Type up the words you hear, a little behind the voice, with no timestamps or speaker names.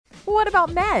what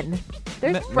about men?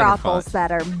 There's Men are brothels fine.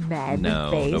 that are men-based.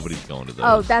 No, nobody's going to those.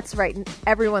 Oh, that's right.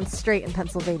 Everyone's straight in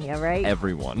Pennsylvania, right?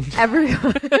 Everyone.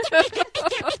 Everyone.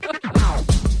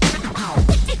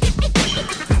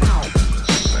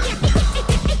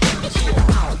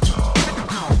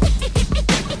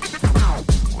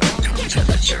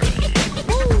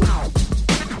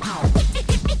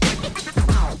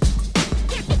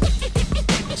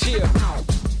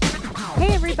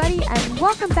 Hey everybody, and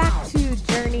welcome back to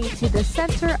Journey to the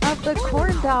Center of the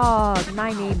Corn Dog.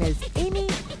 My name is Amy,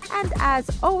 and as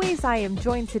always, I am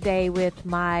joined today with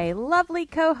my lovely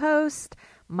co-host,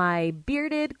 my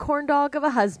bearded corn dog of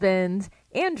a husband,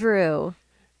 Andrew.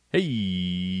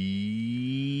 Hey,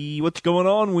 what's going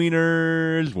on,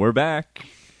 wieners? We're back.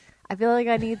 I feel like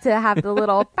I need to have the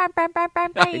little bam, bam, bam,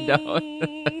 bam, bam. I know.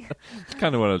 It's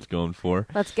kind of what I was going for.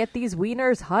 Let's get these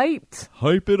wieners hyped.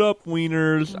 Hype it up,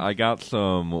 wieners. I got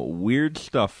some weird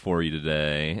stuff for you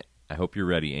today. I hope you're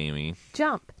ready, Amy.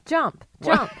 Jump, jump,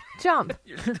 jump, jump.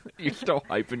 You're still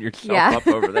hyping yourself Yeah. up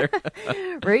over there.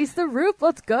 Raise the roof.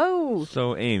 Let's go.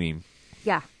 So, Amy,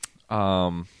 Yeah.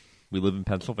 we live in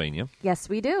Pennsylvania. Yes,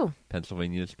 we do.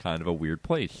 Pennsylvania is kind of a weird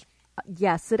place.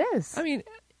 Yes, it is. I mean,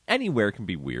 anywhere can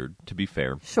be weird, to be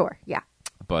fair. Sure. Yeah.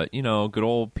 But, you know, good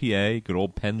old PA, good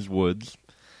old Penns Woods.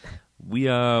 We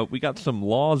got some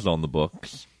laws on the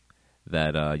books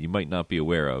that you might not be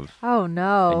aware of. Oh,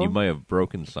 no. And you might have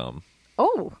broken some.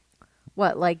 Oh.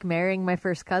 What, like marrying my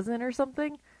first cousin or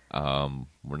something?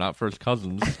 We're not first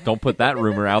cousins. Don't put that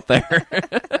rumor out there.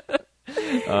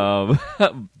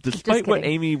 Despite what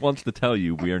kidding. Amy wants to tell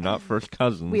you, we are not first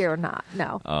cousins. We are not.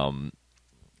 No.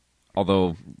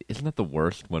 Although, isn't that the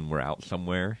worst when we're out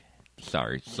somewhere?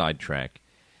 Sorry, sidetrack.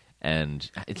 And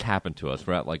it's happened to us.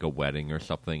 We're at like a wedding or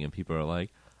something, and people are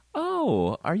like,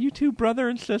 "Oh, are you two brother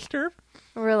and sister?"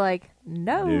 We're like,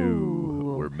 no.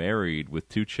 No, we're married with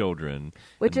 2 children.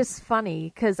 Which is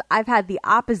funny because I've had the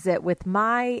opposite with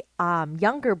my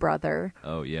younger brother.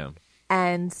 Oh, yeah.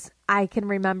 And I can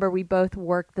remember we both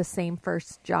worked the same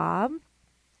first job.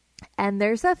 And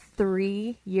there's a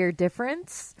 3-year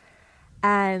difference.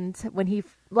 And when he,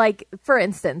 like, for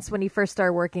instance, when he first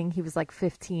started working, he was like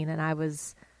 15 and I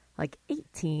was like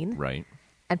 18. Right.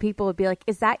 And people would be like,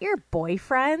 is that your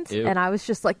boyfriend? Ew. And I was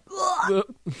just like, ugh,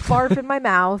 barf in my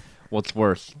mouth. What's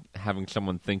worse, having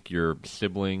someone think your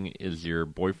sibling is your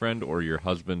boyfriend or your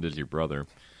husband is your brother?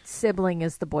 Sibling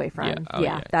is the boyfriend. Yeah. Oh,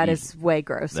 yeah. That Easy. is way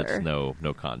grosser. That's no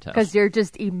contest. Because you're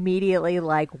just immediately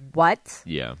like, what?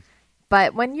 Yeah.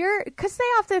 But when you're, because they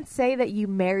often say that you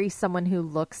marry someone who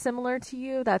looks similar to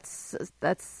you. That's.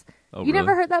 Oh, You really?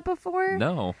 never heard that before?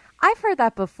 No. I've heard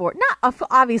that before. Not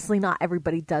obviously, not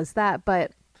everybody does that,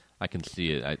 but I can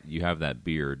see it. You have that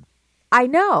beard. I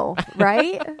know,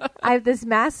 right? I have this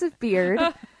massive beard.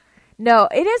 No,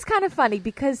 it is kind of funny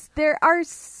because there are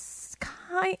it's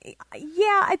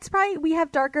probably we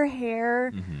have darker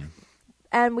hair,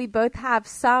 and we both have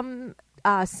some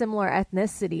similar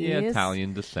ethnicities. Yeah,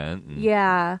 Italian descent. And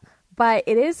Yeah, but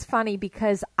it is funny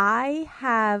because I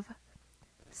have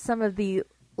some of the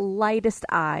lightest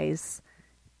eyes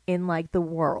in like the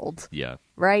world, Yeah.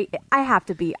 right? I have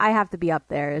to be up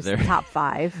there as They're- top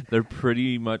 5. They're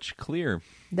pretty much clear.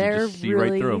 You They're just see right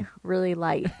through really, 'em. really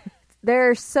light.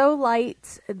 They're so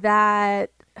light that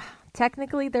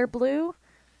technically they're blue,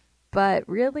 but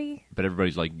really But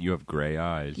everybody's like, you have gray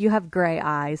eyes. you have gray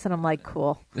eyes, and I'm like,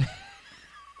 cool.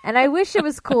 And I wish it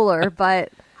was cooler,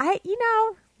 but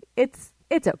it's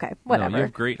okay. Whatever. No, you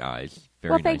have great eyes. Very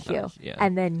Well, nice thank you. eyes. Yeah.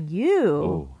 And then you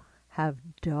Oh. have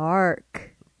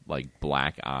dark. Like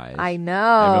black eyes. I know.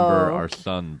 I remember our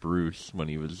son, Bruce, when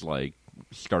he was like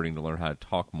starting to learn how to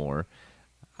talk more,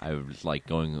 I was like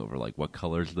going over like, what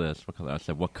color is this? What color? I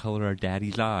said, what color are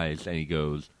daddy's eyes? And he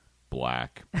goes,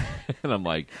 black. And I'm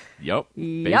like, yep,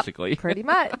 basically. pretty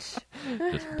much.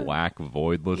 Just black,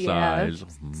 voidless Yeah. eyes.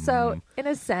 So, in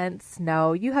a sense,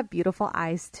 no, you have beautiful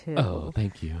eyes too. Oh,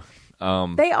 thank you.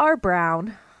 They are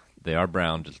brown. They are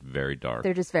brown, just very dark.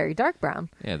 They're just very dark brown.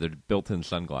 Yeah, they're built-in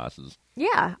sunglasses.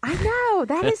 Yeah, I know.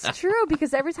 That is true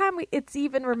because every time it's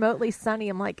even remotely sunny,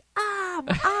 I'm like,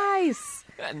 my eyes.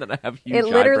 And then I have huge It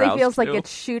literally eyebrows, feels like too. it's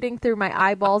shooting through my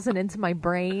eyeballs and into my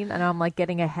brain, and I'm like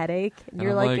getting a headache. And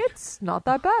you're I'm like, like, it's not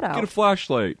that bad out. Get a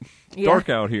flashlight. It's Yeah. dark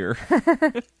out here.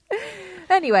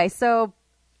 Anyway, so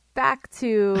back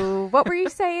to what were you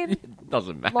saying?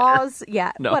 Doesn't matter. Laws?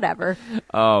 Yeah, No. whatever.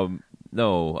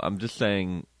 No, I'm just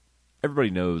saying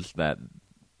everybody knows that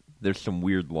there's some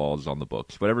weird laws on the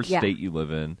books. Whatever Yeah. state you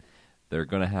live in, they're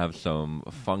going to have some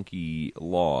funky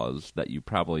laws that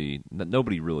that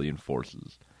nobody really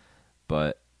enforces.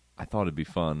 But I thought it'd be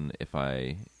fun if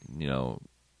I,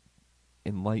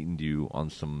 enlightened you on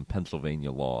some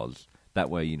Pennsylvania laws. That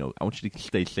way, I want you to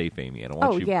stay safe, Amy. I don't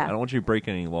want I don't want you to break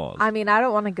any laws. I mean, I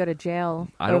don't want to go to jail.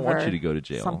 I don't want you to go to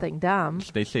jail. Something dumb.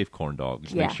 Stay safe, corn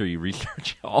dogs. Yeah. Make sure you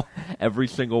research every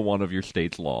single one of your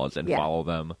state's laws and follow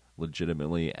them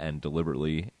legitimately and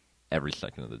deliberately every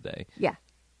second of the day. Yeah.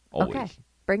 Always. Okay.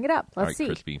 Bring it up. Let's see. All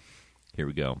right, Crispy. Here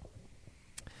we go.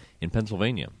 In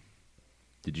Pennsylvania,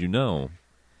 did you know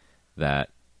that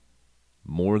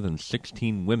more than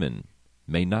 16 women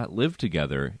may not live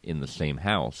together in the same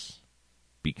house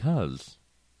because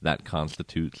that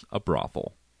constitutes a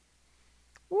brothel?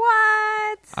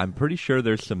 What? I'm pretty sure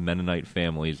there's some Mennonite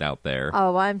families out there.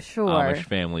 Oh, I'm sure. Amish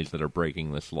families that are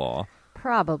breaking this law.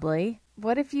 Probably.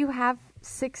 What if you have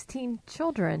 16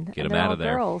 children? Get and them out of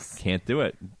there. Girls? Can't do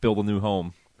it. Build a new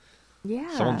home.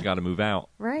 Yeah. Someone's got to move out.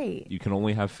 Right. You can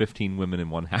only have 15 women in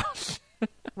one house.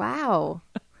 Wow.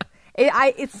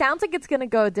 It sounds like it's going to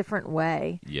go a different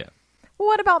way. Yeah. Well,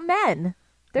 what about men?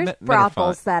 There's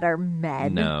brothels that are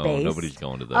men-based. No, nobody's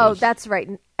going to those. Oh, that's right.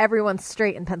 Everyone's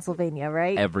straight in Pennsylvania,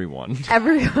 right? Everyone.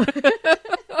 Everyone.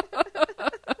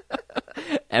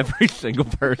 Every single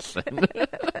person.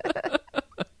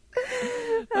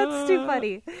 That's too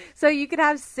funny. So you could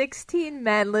have 16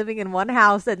 men living in one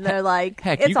house, and they're like,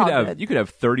 heck, it's you could have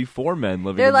 34 men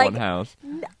living in one house.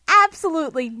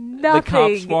 Absolutely nothing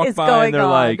the cops walk is by going and they're on.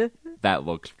 like, that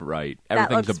looks right.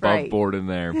 Everything's looks above right. board in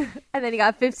there. And then you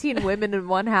got 15 women in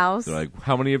one house. They're like,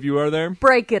 how many of you are there?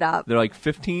 Break it up. They're like,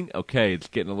 15? Okay, it's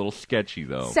getting a little sketchy,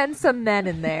 though. Send some men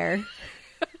in there.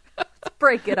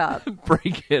 Break it up.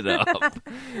 Break it up.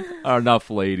 Enough,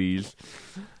 ladies.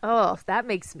 Oh, that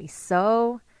makes me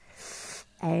so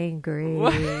angry.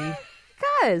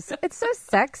 Because it's so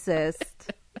sexist.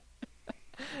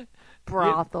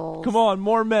 Brothels. Come on,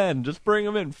 more men. Just bring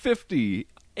them in. 50,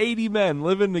 80 men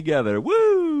living together.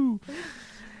 Woo!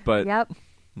 But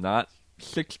not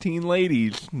 16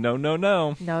 ladies. No, no,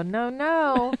 no. No, no,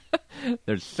 no.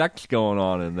 There's sex going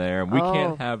on in there. We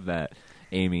can't have that,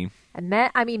 Amy. And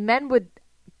men would...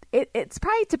 It's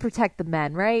probably to protect the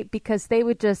men, right? Because they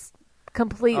would just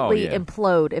completely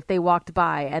implode if they walked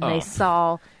by and they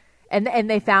saw... And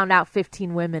they found out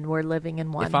 15 women were living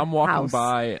in one house. If I'm walking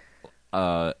by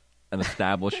an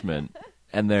establishment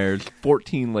and there's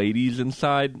 14 ladies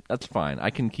inside, that's fine. I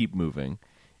can keep moving.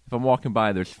 If I'm walking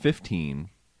by, there's 15.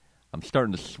 I'm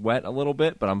starting to sweat a little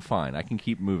bit, but I'm fine. I can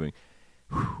keep moving.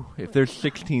 Whew. If there's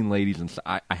 16 ladies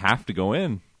inside, I have to go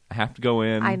in. I have to go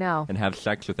in. I know. And have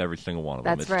sex with every single one of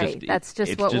them. That's right. That's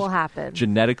just what will happen.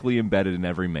 Genetically embedded in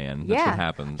every man. That's what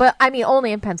happens. But,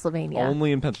 only in Pennsylvania.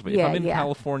 Only in Pennsylvania. If I'm in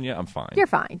California, I'm fine. You're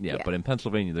fine. Yeah, but in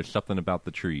Pennsylvania, there's something about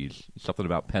the trees, something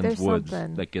about Penn's Woods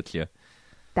that gets you.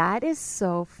 That is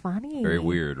so funny. Very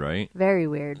weird, right? Very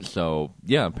weird. So,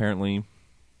 yeah, apparently,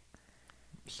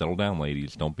 settle down,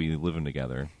 ladies. Don't be living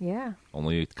together. Yeah.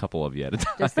 Only a couple of you at a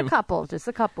time. Just a couple. This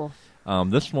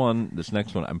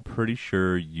next one, I'm pretty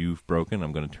sure you've broken.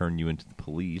 I'm going to turn you into the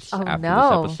police after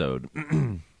this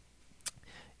episode.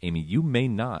 Amy, you may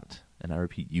not, and I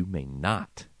repeat, you may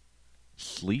not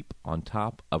sleep on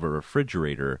top of a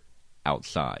refrigerator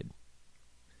outside.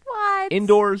 What?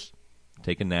 Indoors,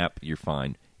 take a nap, you're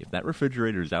fine. If that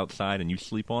refrigerator is outside and you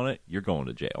sleep on it, you're going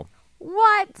to jail.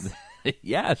 What?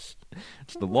 Yes.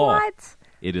 It's the law. What?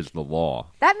 It is the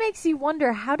law. That makes you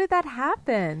wonder, how did that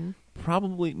happen?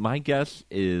 Probably, my guess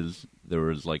is there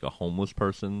was like a homeless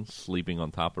person sleeping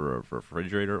on top of a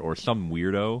refrigerator, or some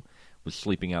weirdo was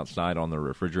sleeping outside on the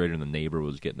refrigerator and the neighbor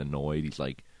was getting annoyed. He's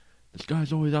like, this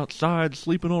guy's always outside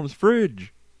sleeping on his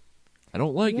fridge. I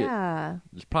don't like it. Yeah.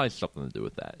 There's probably something to do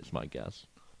with that, is my guess.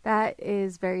 That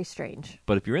is very strange.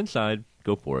 But if you're inside,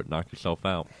 go for it. Knock yourself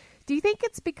out. Do you think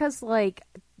it's because, like,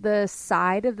 the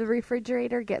side of the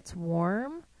refrigerator gets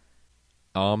warm?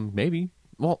 Maybe.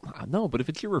 Well, no, but if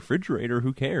it's your refrigerator,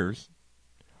 who cares?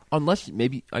 Unless,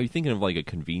 maybe, are you thinking of, like, a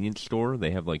convenience store?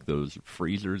 They have, like, those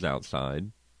freezers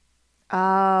outside.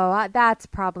 Oh, that's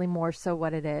probably more so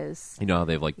what it is. You know how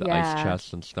they have, like, the ice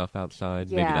chests and stuff outside?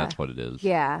 Yeah. Maybe that's what it is.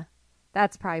 Yeah.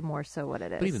 That's probably more so what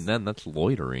it is. But even then, that's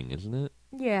loitering, isn't it?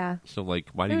 Yeah. So, like,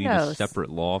 why do you need a separate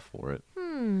law for it?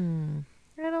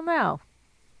 I don't know.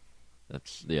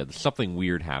 There's something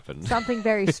weird happened. Something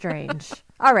very strange.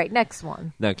 All right, next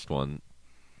one. Next one.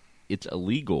 It's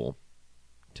illegal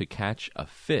to catch a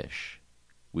fish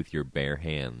with your bare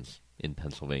hands in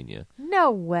Pennsylvania.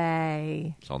 No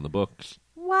way. It's on the books.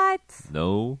 What?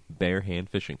 No bare hand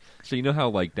fishing. So you know how,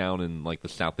 like, down in, like, the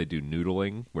South they do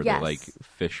noodling, where they, like,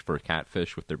 fish for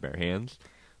catfish with their bare hands?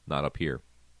 Not up here.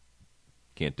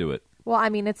 Can't do it. Well, I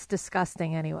mean, it's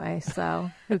disgusting anyway,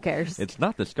 so who cares? It's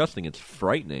not disgusting. It's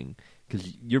frightening.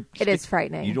 because It is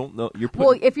frightening. You don't know.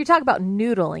 Well, if you're talking about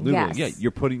noodling, yes. Yeah,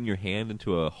 you're putting your hand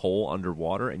into a hole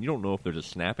underwater, and you don't know if there's a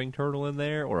snapping turtle in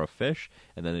there or a fish,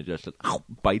 and then it just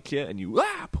bites you, and you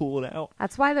pull it out.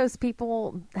 That's why those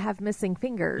people have missing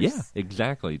fingers. Yeah,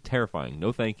 exactly. Terrifying.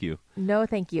 No, thank you. No,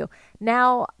 thank you.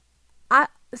 Now,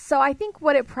 I think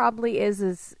what it probably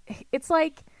is it's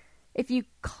like if you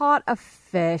caught a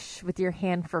fish with your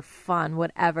hand for fun,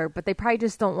 whatever, but they probably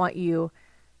just don't want you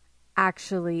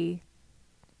actually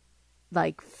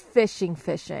like fishing.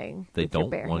 They with your don't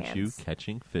bare want hands. you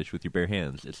catching fish with your bare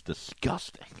hands. It's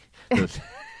disgusting.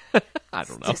 I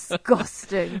don't know.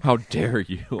 Disgusting. How dare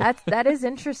you? That is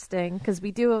interesting because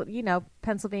we do,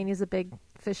 Pennsylvania's a big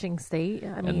fishing state.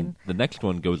 I mean, and the next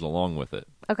one goes along with it.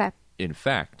 okay. In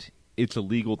fact, it's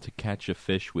illegal to catch a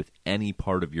fish with any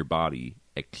part of your body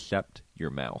except your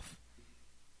mouth.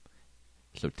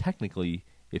 So technically,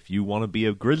 if you want to be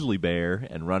a grizzly bear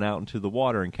and run out into the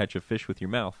water and catch a fish with your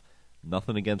mouth,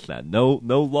 nothing against that. No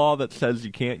law that says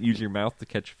you can't use your mouth to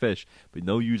catch fish, but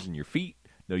no using your feet,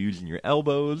 no using your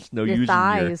elbows, no Your using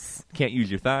thighs. can't use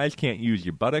your thighs, can't use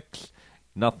your buttocks,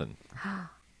 nothing.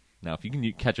 Now, if you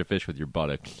can catch a fish with your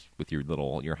buttocks, with your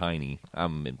hiney,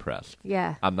 I'm impressed.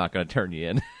 Yeah. I'm not going to turn you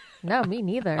in. No, me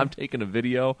neither. I'm taking a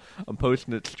video, I'm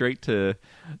posting it straight to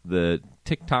the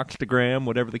TikTokstagram,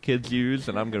 whatever the kids use,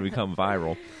 and I'm going to become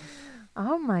viral.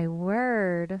 Oh, my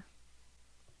word.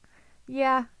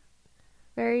 Yeah.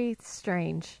 Very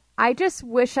strange. I just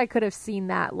wish I could have seen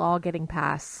that law getting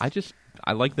passed.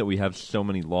 I like that we have so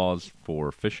many laws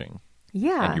for fishing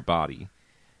Yeah. and your body.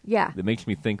 Yeah. It makes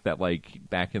me think that,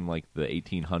 back in, the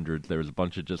 1800s, there was a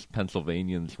bunch of just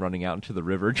Pennsylvanians running out into the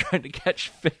river trying to catch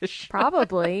fish.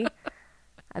 Probably.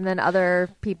 And then other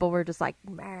people were just like,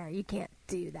 you can't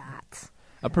do that.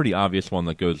 A pretty obvious one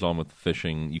that goes on with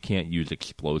fishing, you can't use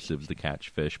explosives to catch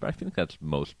fish, but I think that's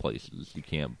most places. You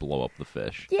can't blow up the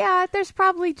fish. Yeah, there's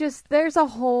a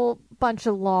whole bunch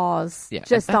of laws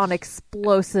just on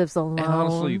explosives alone. And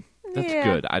honestly, that's Yeah.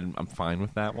 good. I'm fine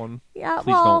with that one. Yeah,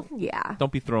 Please yeah.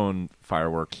 Don't be throwing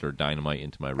fireworks or dynamite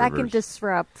into my That rivers. can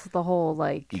disrupt the whole,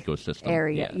 ecosystem.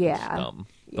 area. It's Yeah. dumb.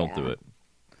 Don't Yeah. do it.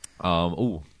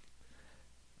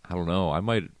 I don't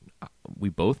know. We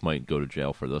both might go to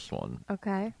jail for this one.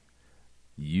 Okay.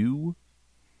 You,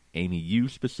 Amy, you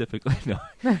specifically, no,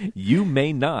 you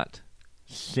may not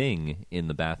sing in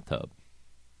the bathtub.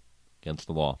 Against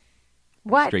the law.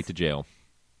 What? Straight to jail.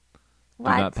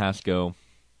 What? Do not pass go.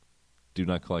 Do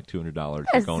not collect $200. You're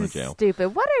This going is to jail.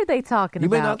 stupid. What are they talking You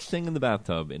about? may not sing in the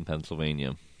bathtub in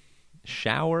Pennsylvania.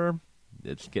 Shower,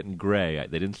 it's getting gray.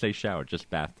 They didn't say shower, just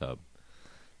bathtub.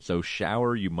 So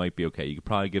shower, you might be okay. You could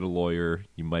probably get a lawyer.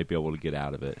 You might be able to get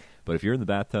out of it. But if you're in the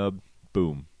bathtub,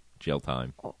 boom, jail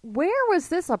time. Where was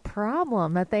this a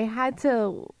problem that they had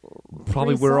to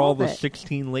Probably where all the resolve it?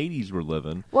 16 ladies were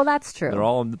living. Well, that's true. They're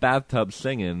all in the bathtub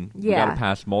singing. You Yeah. got to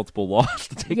pass multiple laws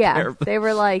to take care of this. They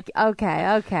were like,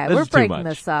 okay, This we're is too breaking much.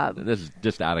 this up. This is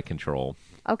just out of control.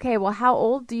 Okay, well, how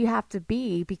old do you have to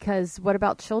be? Because what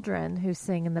about children who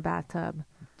sing in the bathtub?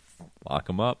 Lock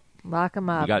them up. Lock them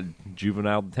up. You got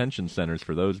juvenile detention centers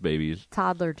for those babies.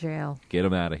 Toddler jail. Get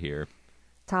them out of here.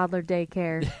 Toddler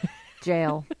daycare.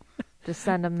 Jail. Just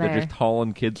send them They're there. just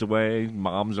hauling kids away.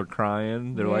 Moms are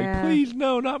crying. They're like, Yeah. please,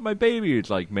 no, not my baby.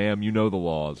 It's like, ma'am, you know the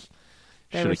laws.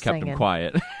 They Should were have kept singing. them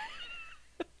quiet.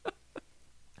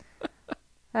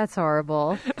 That's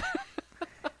horrible.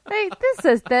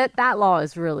 That law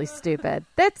is really stupid.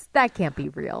 That can't be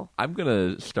real. I'm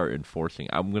going to start enforcing.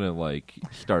 I'm going to,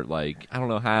 start, I don't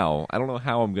know how. I don't know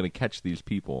how I'm going to catch these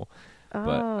people. But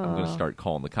I'm going to start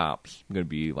calling the cops. I'm going to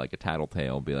be like a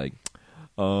tattletale and be like,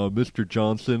 Mr.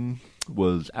 Johnson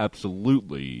was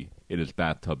absolutely in his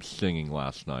bathtub singing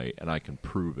last night, and I can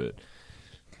prove it.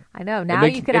 I know. Now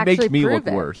you can actually It makes me prove look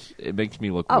it. worse. It makes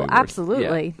me look Oh, way worse.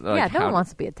 absolutely. Yeah, Yeah, no one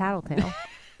wants to be a tattletale.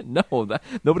 No,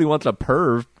 nobody wants a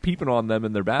perv peeping on them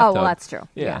in their bathtub. Oh, well, that's true.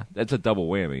 Yeah, Yeah. that's a double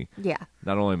whammy. Yeah.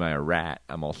 Not only am I a rat,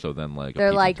 I'm also then like a They're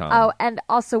peeping like, Tom. oh, and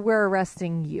also we're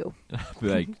arresting you. Be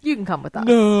like, You can come with us.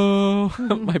 no,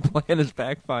 my plan has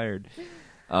backfired.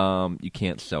 You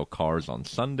can't sell cars on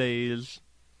Sundays.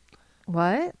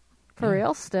 What? For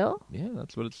real still? Yeah,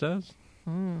 that's what it says.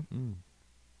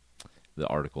 The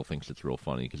article thinks it's real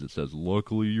funny because it says,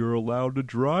 luckily you're allowed to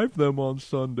drive them on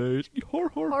Sundays. Har,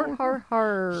 har, har, Har, har,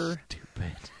 har.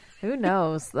 Stupid. Who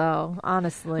knows, though,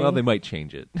 honestly. Well, they might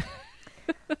change it.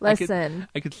 Listen.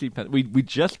 I could see. We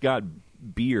just got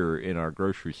beer in our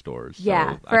grocery stores. So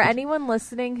Yeah. I For could- anyone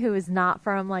listening who is not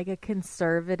from, like, a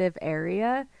conservative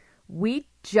area, we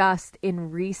just,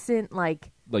 in recent,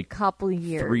 like couple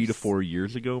years. 3 to 4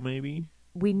 years ago, maybe.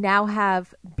 We now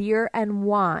have beer and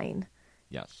wine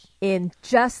Yes. in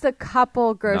just a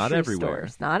couple grocery Not everywhere.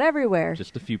 stores. Not everywhere.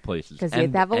 Just a few places. 'Cause you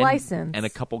have to have a license. And a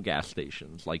couple gas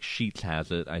stations. Like Sheetz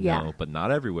has it, I Yeah. know, but not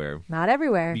everywhere. Not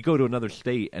everywhere. You go to another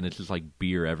state and it's just like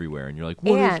beer everywhere. And you're like,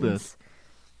 what is And this?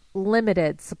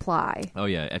 limited supply. Oh,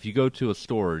 yeah. If you go to a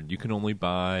store, you can only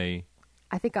buy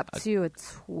I think up to a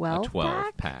 12 a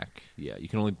 12 pack. Yeah, you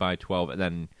can only buy 12, and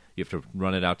then you have to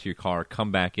run it out to your car,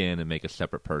 come back in, and make a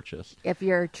separate purchase. if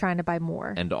you're trying to buy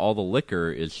more. And all the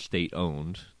liquor is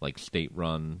state-owned, like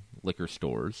state-run liquor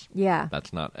stores. Yeah.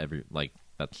 That's not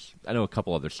that's. I know a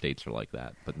couple other states are like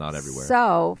that, but not everywhere.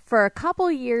 So for a couple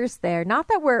years there, not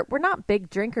that we're not big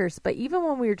drinkers, but even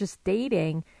when we were just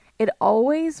dating, it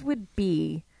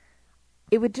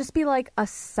would just be like a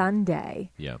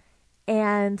Sunday. Yeah.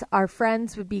 And our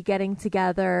friends would be getting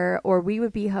together, or we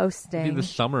would be hosting. In the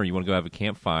summer, you want to go have a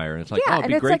campfire, and it's like, yeah, oh, it'd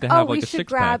and be it's great like, to have we like a should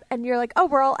six-pack. grab, and you're like, oh,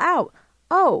 we're all out.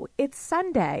 Oh, it's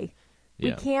Sunday.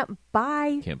 Yeah. We can't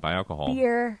buy Can't buy alcohol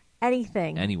beer,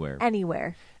 anything, anywhere.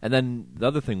 anywhere. And then the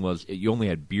other thing was you only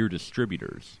had beer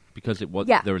distributors because it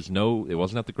wasn't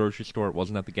at the grocery store, it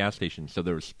wasn't at the gas station, so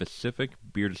there were specific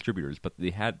beer distributors, but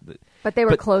But they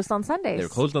were closed on Sundays. They were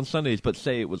closed on Sundays, but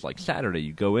say it was like Saturday,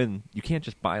 you go in, you can't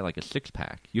just buy like a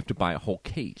 6-pack. You have to buy a whole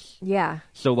case. Yeah.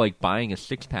 So like buying a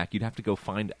 6-pack, you'd have to go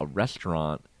find a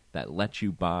restaurant that lets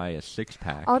you buy a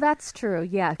 6-pack. Oh, that's true.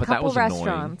 Yeah, But that couple was annoying.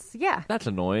 restaurants. Yeah. That's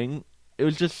annoying. It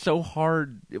was just so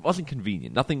hard. It wasn't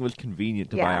convenient. Nothing was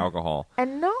convenient to buy alcohol.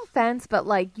 And no offense, but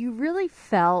like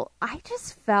I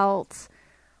just felt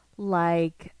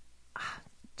like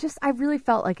I really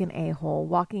felt like an a-hole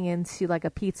walking into like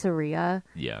a pizzeria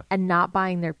Yeah. and not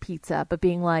buying their pizza, but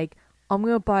being like, I'm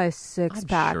going to buy a I'm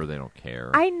 6-pack. sure they don't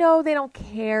care. I know they don't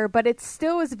care, but it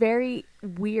still is very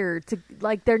weird to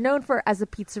like. They're known for as a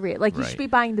pizzeria. Like you should be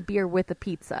buying the beer with the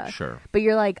pizza. Sure. But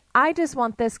you're like, I just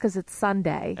want this because it's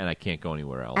Sunday And I can't go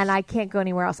anywhere else. and I can't go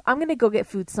anywhere else. I'm gonna go get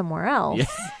food somewhere else.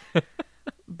 Yeah.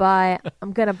 But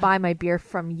I'm gonna buy my beer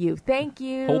from you. Thank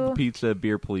you. Hold the pizza,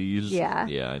 beer, please. Yeah.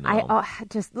 Yeah, I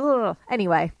know.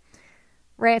 Anyway,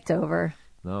 rant over.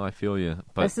 No, I feel you.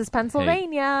 But This is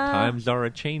Pennsylvania. Hey, times are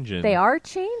a-changing. They are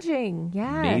changing.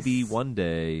 Yes. Maybe one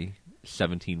day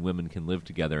 17 women can live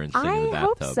together and sing in the I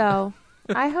bathtub. hope so.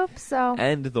 I hope so.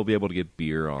 And they'll be able to get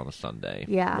beer on a Sunday.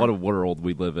 Yeah. What a world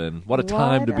we live in. What a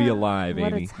time to be alive,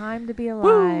 What Amy. a time to be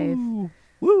alive.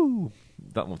 Woo!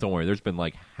 Don't worry. There's been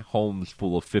like homes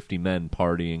full of 50 men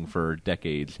partying for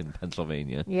decades in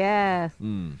Pennsylvania. Yeah. All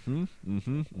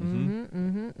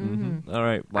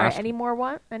right. All right. Any more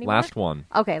one? Any last more? one.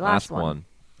 Okay, last one.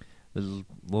 This is a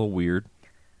little weird,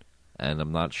 and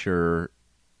I'm not sure.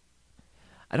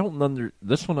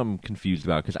 This one I'm confused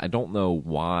about because I don't know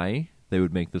why they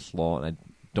would make this law, and I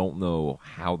don't know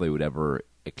how they would ever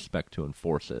expect to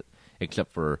enforce it,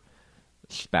 except for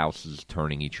spouses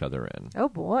turning each other in. Oh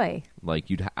boy. Like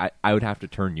I would have to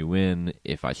turn you in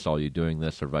if I saw you doing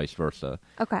this, or vice versa.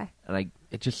 Okay. And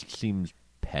it just seems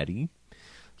petty.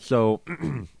 So,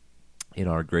 in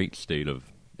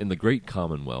the great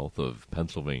Commonwealth of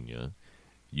Pennsylvania,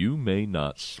 you may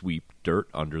not sweep dirt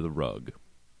under the rug.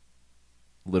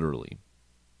 Literally.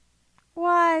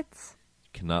 What?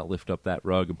 Cannot lift up that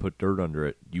rug and put dirt under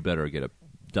it. You better get a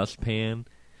dustpan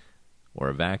or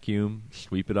a vacuum,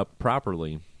 sweep it up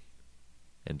properly,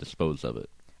 and dispose of it.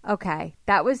 Okay.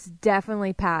 That was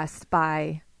definitely passed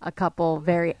by a couple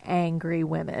very angry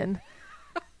women.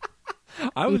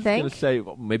 I was think? going to say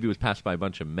maybe it was passed by a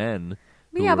bunch of men.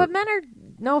 Yeah, but men are,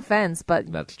 no offense,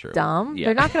 but That's true. dumb. Yeah.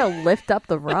 They're not going to lift up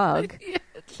the rug.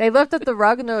 They lift up the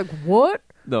rug and they're like, what?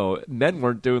 No, men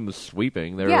weren't doing the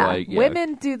sweeping. They were like,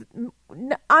 women do.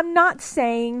 I'm not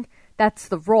saying that's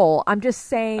the role. I'm just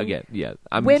saying Again,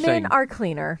 women are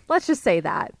cleaner. Let's just say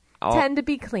that. Tend to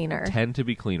be cleaner. Tend to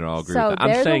be cleaner. I'll agree So with that. I'm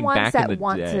they're the saying ones back that in the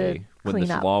want day, to when clean this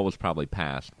up. law was probably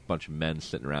passed, a bunch of men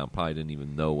sitting around probably didn't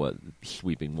even know what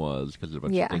sweeping was because they're a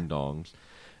bunch of ding-dongs.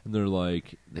 And they're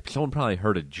like, someone probably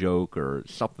heard a joke or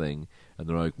something, and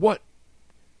they're like, what?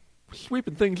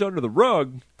 Sweeping things under the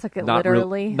rug? Took it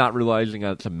literally. Not realizing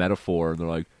that it's a metaphor, and they're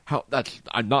like,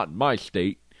 I'm not in my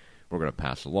state. We're going to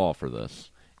pass a law for this.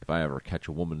 If I ever catch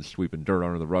a woman sweeping dirt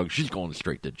under the rug, she's going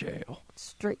straight to jail.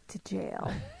 Straight to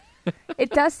jail. It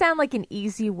does sound like an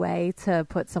easy way to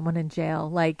put someone in jail,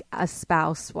 like a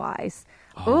spouse-wise.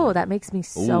 Oh, that makes me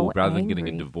so Ooh, rather angry. than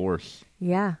getting a divorce,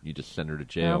 Yeah. you just send her to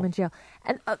Throw jail. 'em in jail.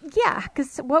 And yeah,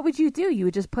 because what would you do? You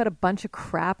would just put a bunch of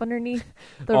crap underneath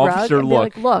the Officer, rug and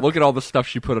be like, look at all the stuff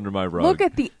she put under my rug. look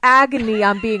at the agony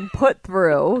I'm being put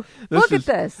through. Look at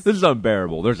this. This is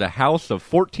unbearable. There's a house of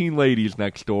 14 ladies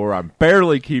next door. I'm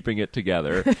barely keeping it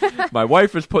together. My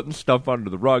wife is putting stuff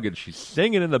under the rug, and she's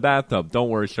singing in the bathtub. Don't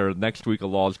worry, sir. Next week a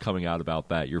law is coming out about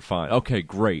that. You're fine. Okay,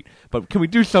 great. But can we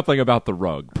do something about the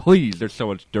rug? Please, there's so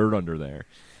much dirt under there.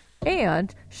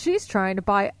 And she's trying to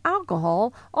buy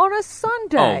alcohol on a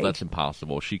Sunday. Oh, that's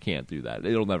impossible. She can't do that.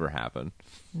 It'll never happen.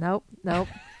 Nope.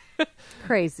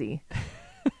 Crazy.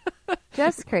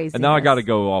 Just crazy. And now I got to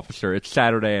go, officer. It's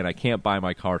Saturday, and I can't buy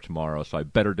my car tomorrow, so I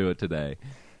better do it today.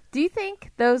 Do you think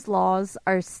those laws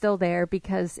are still there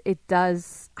because it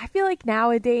does? I feel like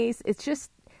nowadays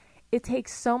it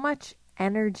takes so much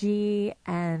energy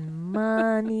and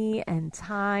money and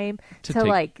time to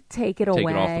take it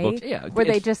away. It off the books. Yeah, where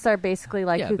they just are basically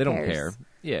like, who they cares? don't care.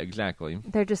 Yeah, exactly.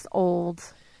 They're just old.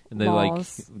 And they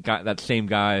laws. that same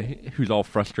guy who's all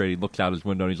frustrated looks out his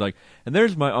window and he's like, and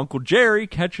there's my Uncle Jerry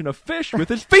catching a fish with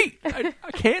his feet. I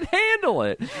can't handle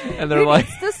it. And they're He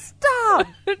needs to stop.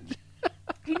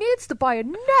 He needs to buy a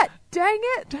net. Dang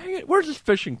it. Where's his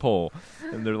fishing pole?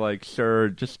 And they're like, sir,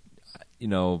 just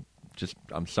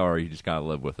I'm sorry, you just got to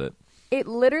live with it. It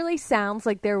literally sounds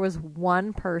like there was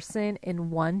one person in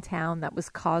one town that was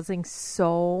causing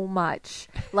so much.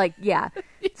 Like, yeah.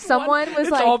 Someone was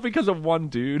it's like... all because of one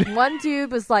dude. One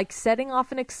dude was like setting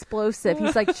off an explosive.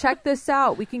 He's like, check this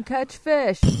out. We can catch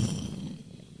fish.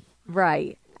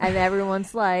 Right. And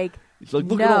everyone's like, He's like,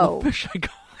 look no. at all the fish I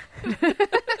got.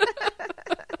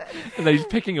 And then he's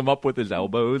picking him up with his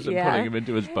elbows and putting him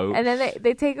into his boat. And then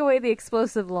they take away the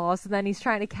explosive laws, and then he's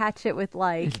trying to catch it with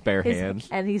like his bare hands.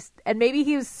 And maybe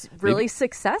he was really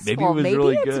successful. Maybe he was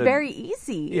really it's good. very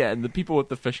easy. Yeah, and the people with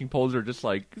the fishing poles are just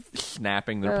like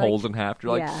snapping their poles in half.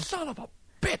 They're like, yeah. son of a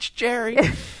bitch, Jerry!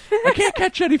 I can't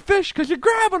catch any fish because you're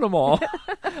grabbing them all.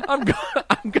 I'm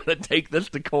gonna take this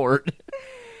to court.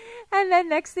 And then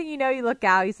next thing you know, you look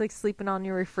out, he's like sleeping on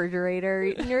your refrigerator,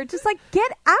 and you're just like,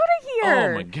 get out of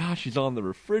here! Oh my gosh, he's on the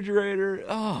refrigerator.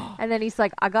 Oh. And then he's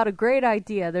like, I got a great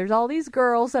idea. There's all these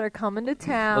girls that are coming to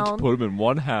town. Let's put them in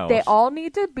one house. They all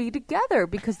need to be together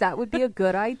because that would be a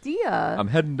good idea. I'm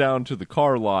heading down to the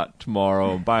car lot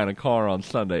tomorrow and buying a car on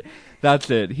Sunday. That's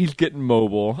it. He's getting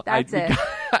mobile. That's it.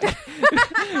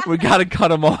 We got to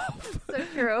cut him off. So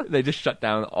true. They just shut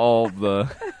down all the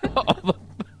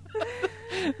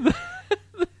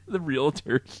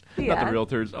realtors. Yeah. Not the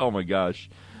realtors. Oh my gosh.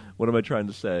 What am I trying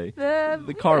to say?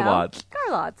 The car lots.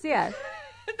 Car lots, yeah.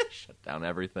 They shut down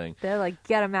everything. They're like,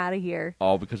 get him out of here.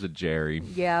 All because of Jerry.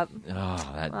 Yep.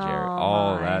 Oh, that Jerry.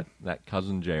 Oh, my. That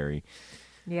cousin Jerry.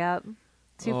 Yep.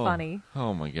 Too funny.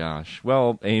 Oh my gosh.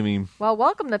 Well, Amy. Well,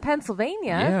 welcome to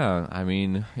Pennsylvania. Yeah, I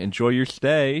mean, enjoy your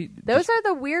stay. Those are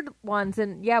the weird ones,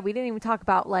 and yeah, we didn't even talk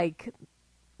about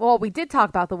well, we did talk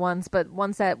about the ones, but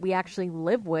ones that we actually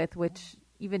live with, which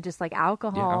even just like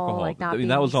alcohol. Yeah, alcohol. Like not I mean, being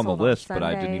that was on the sold list, but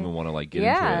Sunday. I didn't even want to get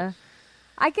into it.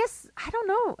 I guess I don't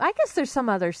know. I guess there's some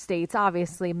other states,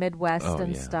 obviously Midwest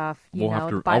and stuff.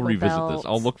 I'll revisit this.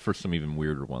 I'll look for some even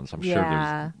weirder ones. I'm sure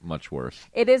there's much worse.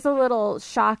 It is a little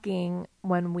shocking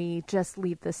when we just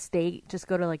leave the state, just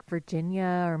go to like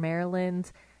Virginia or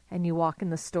Maryland, and you walk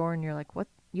in the store and you're like, "What?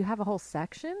 You have a whole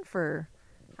section for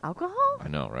alcohol?" I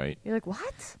know, right? You're like,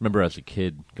 "What?" Remember as a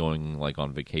kid going like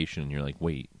on vacation, and you're like,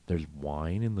 "Wait, there's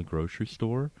wine in the grocery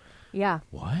store?" Yeah.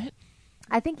 What?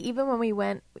 I think even when we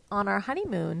went on our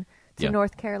honeymoon to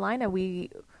North Carolina, we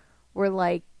were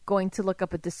like going to look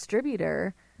up a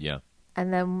distributor. Yeah.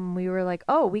 And then we were like,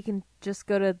 oh, we can just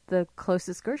go to the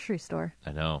closest grocery store.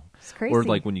 I know. It's crazy. Or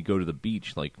like when you go to the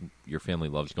beach, like your family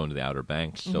loves going to the Outer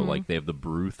Banks. So like they have the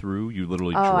brew through. You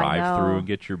literally drive through and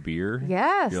get your beer.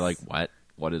 Yes. You're like, what?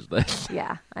 What is this?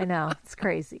 Yeah, I know. It's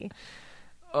crazy.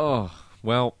 Oh,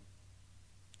 well,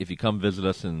 if you come visit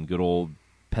us in good old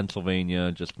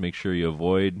Pennsylvania, just make sure you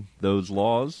avoid those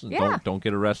laws. Yeah. Don't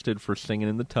get arrested for singing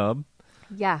in the tub.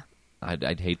 Yeah.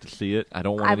 I'd hate to see it. I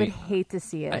don't want. I would hate to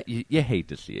see it. You hate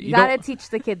to see it. You got to teach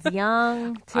the kids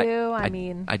young too. I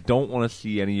mean, I don't want to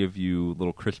see any of you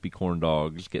little crispy corn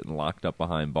dogs getting locked up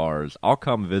behind bars. I'll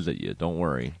come visit you. Don't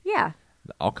worry. Yeah.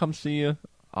 I'll come see you.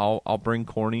 I'll bring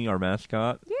Corny, our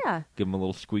mascot. Yeah. Give him a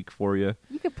little squeak for you.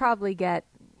 You could probably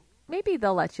maybe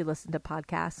they'll let you listen to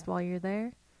podcasts while you're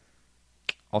there.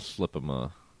 I'll slip him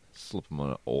an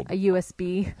old A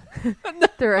USB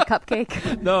through a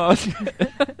cupcake. No,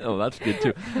 oh, that's good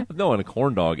too. No, and a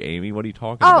corn dog, Amy. What are you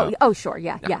talking about? Oh, sure,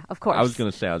 yeah, of course. I was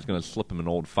gonna slip him an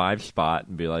old 5-spot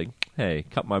and be like, hey,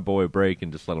 cut my boy a break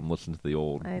and just let him listen to the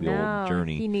old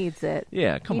Journey. He needs it.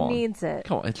 Yeah, come on. He needs it.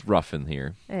 Come on, it's rough in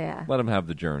here. Yeah. Let him have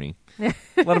the journey.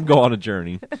 Let him go on a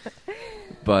journey.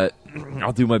 But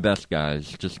I'll do my best,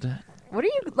 guys. Just What are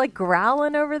you, like,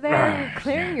 growling over there? You're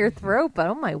clearing your throat, but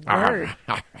oh my word.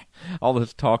 all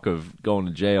this talk of going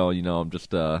to jail, I'm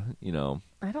just, I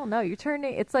don't know. You're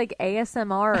turning, it's like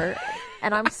ASMR,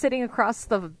 and I'm sitting across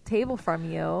the table from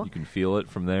you. You can feel it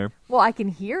from there. Well, I can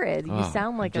hear it. You Oh,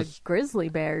 sound like a grizzly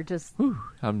bear. Just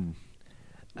I'm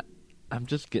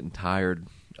just getting tired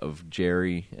of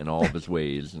Jerry and all of his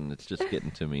ways, and it's just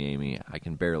getting to me, Amy. I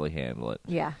can barely handle it.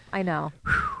 Yeah, I know.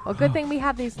 Well, good thing we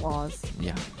have these laws.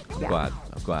 Yeah, I'm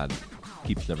glad.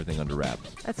 Keeps everything under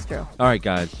wraps. That's true. All right,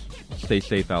 guys. Stay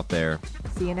safe out there.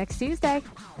 See you next Tuesday.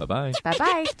 Bye-bye.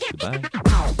 Bye-bye.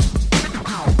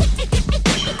 Goodbye.